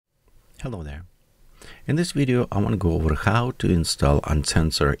Hello there. In this video, I want to go over how to install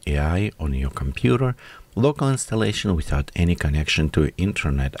Uncensored AI on your computer, local installation without any connection to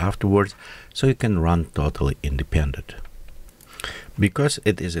internet afterwards, so you can run totally independent. Because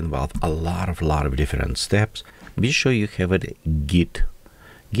it is involved a lot of different steps, be sure you have it Git.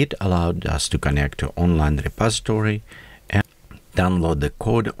 Git allowed us to connect to online repository and download the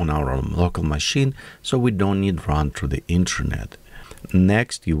code on our local machine, so we don't need to run through the internet.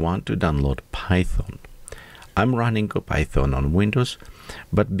 Next, you want to download Python. I'm running Python on Windows,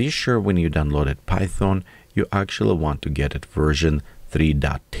 but be sure when you downloaded Python, you actually want to get it version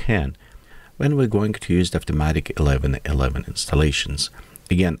 3.10 when we're going to use the automatic 11.11 installations.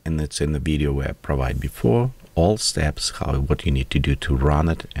 Again, and it's in the video where I provide before, all steps, what you need to do to run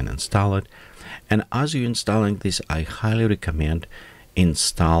it and install it. And as you're installing this, I highly recommend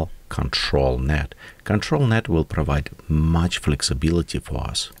install ControlNet. ControlNet will provide much flexibility for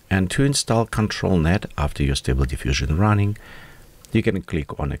us. And to install ControlNet after your Stable Diffusion running, you can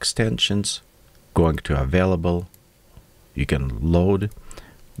click on Extensions, going to Available, you can load,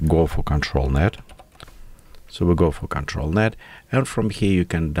 go for ControlNet. So we'll go for ControlNet, and from here you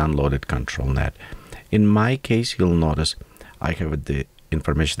can download it ControlNet. In my case, you'll notice I have the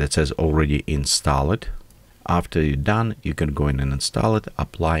information that says already installed. After you're done, you can go in and install it,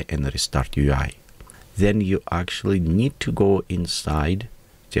 apply, and restart UI. Then you actually need to go inside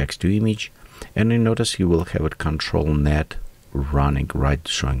text to image, and you notice you will have it ControlNet running right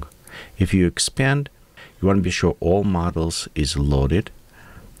showing. If you expand, you want to be sure all models is loaded.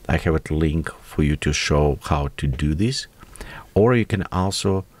 I have a link for you to show how to do this, or you can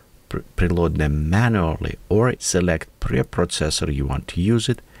also preload them manually, or select preprocessor you want to use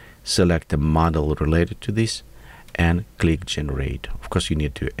it, select a model related to this, and click generate. Of course, you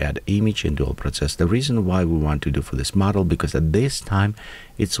need to add image and dual process. The reason why we want to do for this model, because at this time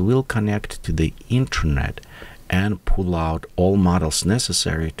it will connect to the internet and pull out all models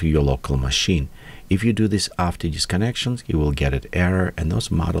necessary to your local machine. If you do this after these connections, you will get an error and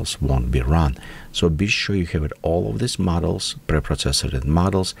those models won't be run. So be sure you have it all of these models, preprocessor and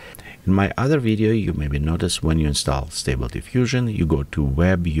models. In my other video, you maybe notice when you install Stable Diffusion, you go to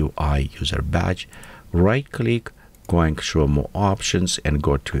Web UI User Badge, right click, going to show more options and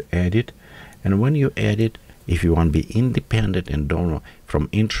go to Edit. And when you edit, if you want to be independent and don't from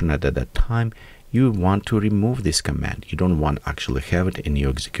internet at that time, you want to remove this command. You don't want to actually have it in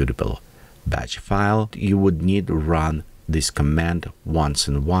your executable batch file. You would need to run this command once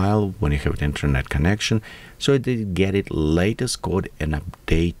in a while when you have an internet connection, so that you get it latest code and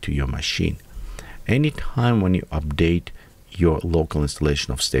update to your machine. Anytime when you update your local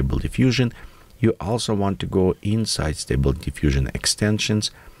installation of Stable Diffusion, you also want to go inside Stable Diffusion extensions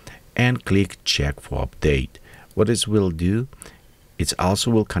and click check for update. What this will do, it also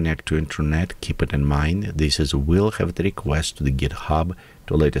will connect to internet. Keep it in mind, this will have the request to the GitHub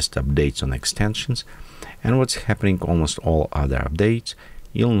to latest updates on extensions. And what's happening almost all other updates,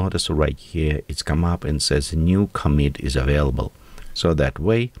 you'll notice right here it's come up and says new commit is available. So that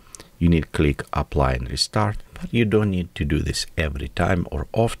way you need to click apply and restart, but you don't need to do this every time or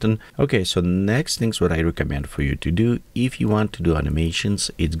often. Okay, so next things what I recommend for you to do, if you want to do animations,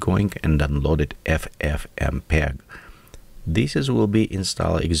 it's going and download it FFMpeg. This will be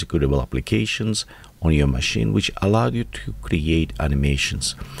install executable applications on your machine, which allow you to create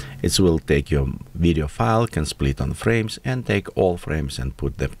animations. It will take your video file, can split on frames, and take all frames and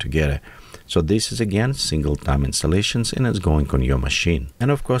put them together. So this is again single time installations, and it's going on your machine.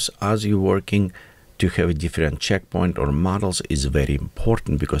 And of course, as you're working to have a different checkpoint or models is very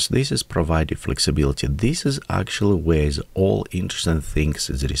important, because this is providing flexibility. This is actually where all interesting things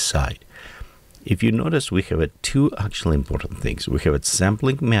reside. If you notice, we have two actually important things. We have a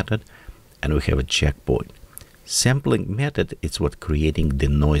sampling method and we have a checkpoint. Sampling method is what creating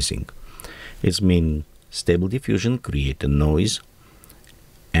denoising. It's mean Stable Diffusion create a noise,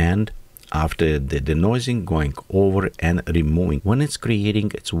 and after the denoising going over and removing. When it's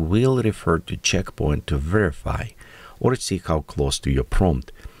creating, it will refer to checkpoint to verify or see how close to your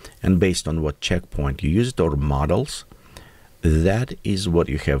prompt. And based on what checkpoint you used or models, that is what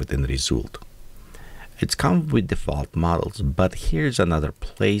you have in the result. It's come with default models, but here's another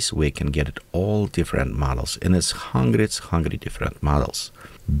place where you can get it all different models, and it's hundreds different models.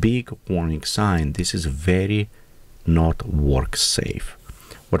 Big warning sign, this is very not work safe.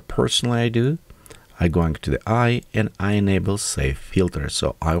 What personally I do, I go into the eye and I enable safe filter,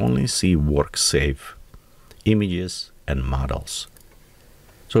 so I only see work safe images and models.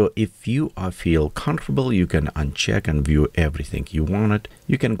 So if you feel comfortable, you can uncheck and view everything you wanted.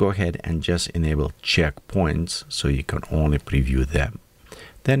 You can go ahead and just enable checkpoints so you can only preview them.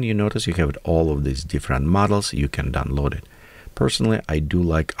 Then you notice you have all of these different models. You can download it. Personally, I do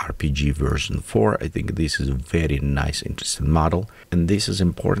like RPG version 4. I think this is a very nice, interesting model. And this is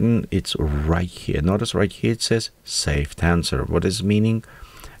important. It's right here. Notice right here it says safe tensor. What is meaning?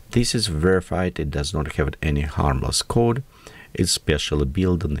 This is verified. It does not have any harmless code. It's specially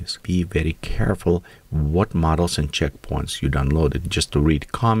built on this. Be very careful what models and checkpoints you downloaded, just to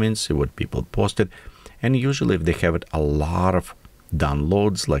read comments, see what people posted. And usually if they have a lot of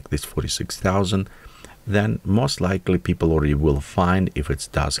downloads like this 46,000, then most likely people already will find if it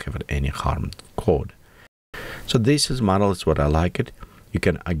does have any harm code. So this is model, is what I like it. You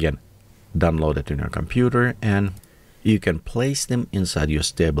can again download it in your computer and you can place them inside your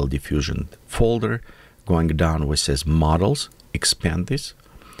Stable Diffusion folder. Going down where it says models, expand this,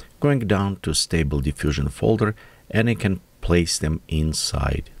 going down to Stable Diffusion folder, and you can place them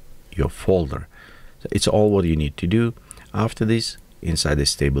inside your folder. So it's all what you need to do. After this, inside the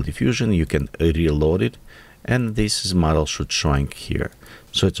Stable Diffusion, you can reload it, and this model should showing here.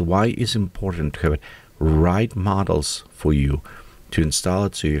 So it's why it's important to have it right models for you to install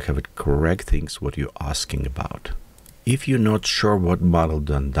it, so you have it correct things what you're asking about. If you're not sure what model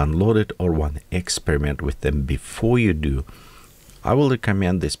to download it or want to experiment with them before you do, I will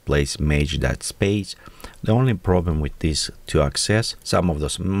recommend this place mage.space. The only problem with this, to access some of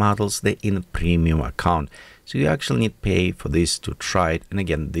those models, they're in a premium account. So you actually need to pay for this to try it. And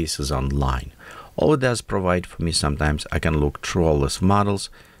again, this is online. All it does provide for me, sometimes I can look through all these models,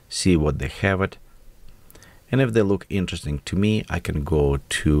 see what they have it. And if they look interesting to me, I can go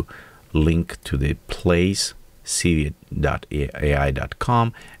to link to the place, cv.ai.com,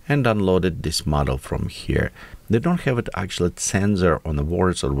 and downloaded this model from here. They don't have it actually censor on the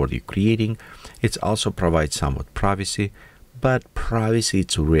words or what you're creating. It also provides somewhat privacy, but privacy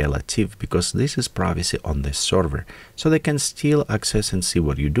it's relative because this is privacy on the server. So they can still access and see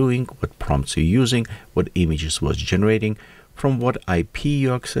what you're doing, what prompts you're using, what images was generating, from what IP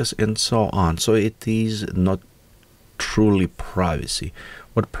you access, and so on. So it is not truly privacy.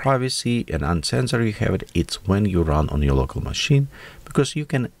 What privacy and uncensored you have it's when you run on your local machine, because you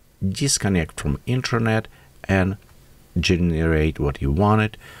can disconnect from internet and generate what you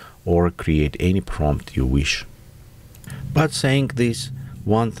wanted or create any prompt you wish. But saying this,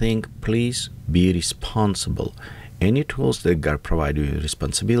 one thing, please be responsible. Any tools that provide you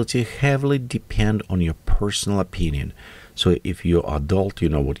responsibility heavily depend on your personal opinion. So if you're adult, you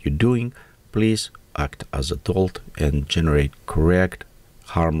know what you're doing, please act as adult and generate correct,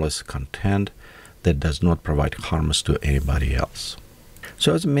 harmless content that does not provide harms to anybody else.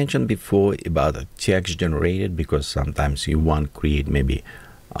 So as I mentioned before about the text generated, because sometimes you want to create maybe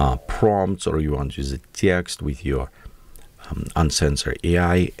prompts, or you want to use a text with your uncensored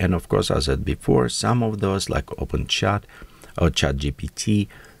AI. And of course, as I said before, some of those like OpenChat or ChatGPT,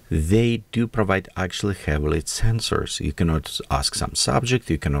 they do provide actually heavily censors. You cannot ask some subject,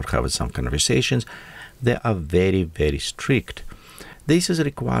 you cannot have some conversations. They are very, very strict. This is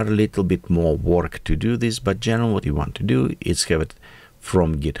require a little bit more work to do this, but generally what you want to do is have it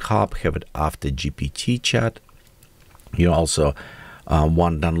from GitHub, have it after GPT chat. You also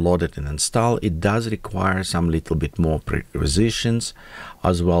want to download it and install. It does require some little bit more prerequisitions,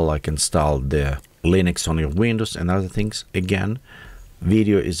 as well like install the Linux on your Windows and other things. Again,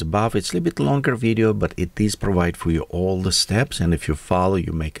 video is above. It's a little bit longer video, but it is provide for you all the steps, and if you follow,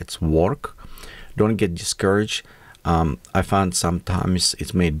 you make it work. Don't get discouraged. I found sometimes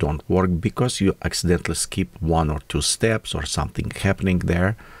it may don't work because you accidentally skip one or two steps or something happening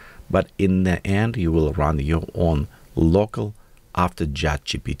there, but in the end you will run your own local after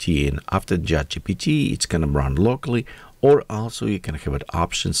ChatGPT, and after ChatGPT it's gonna run locally, or also you can have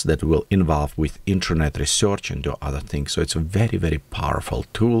options that will involve with internet research and do other things. So it's a very, very powerful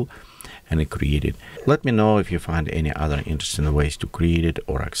tool and create it. Let me know if you find any other interesting ways to create it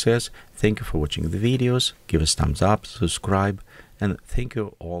or access. Thank you for watching the videos. Give us thumbs up, subscribe, and thank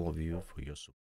you all of you for your support.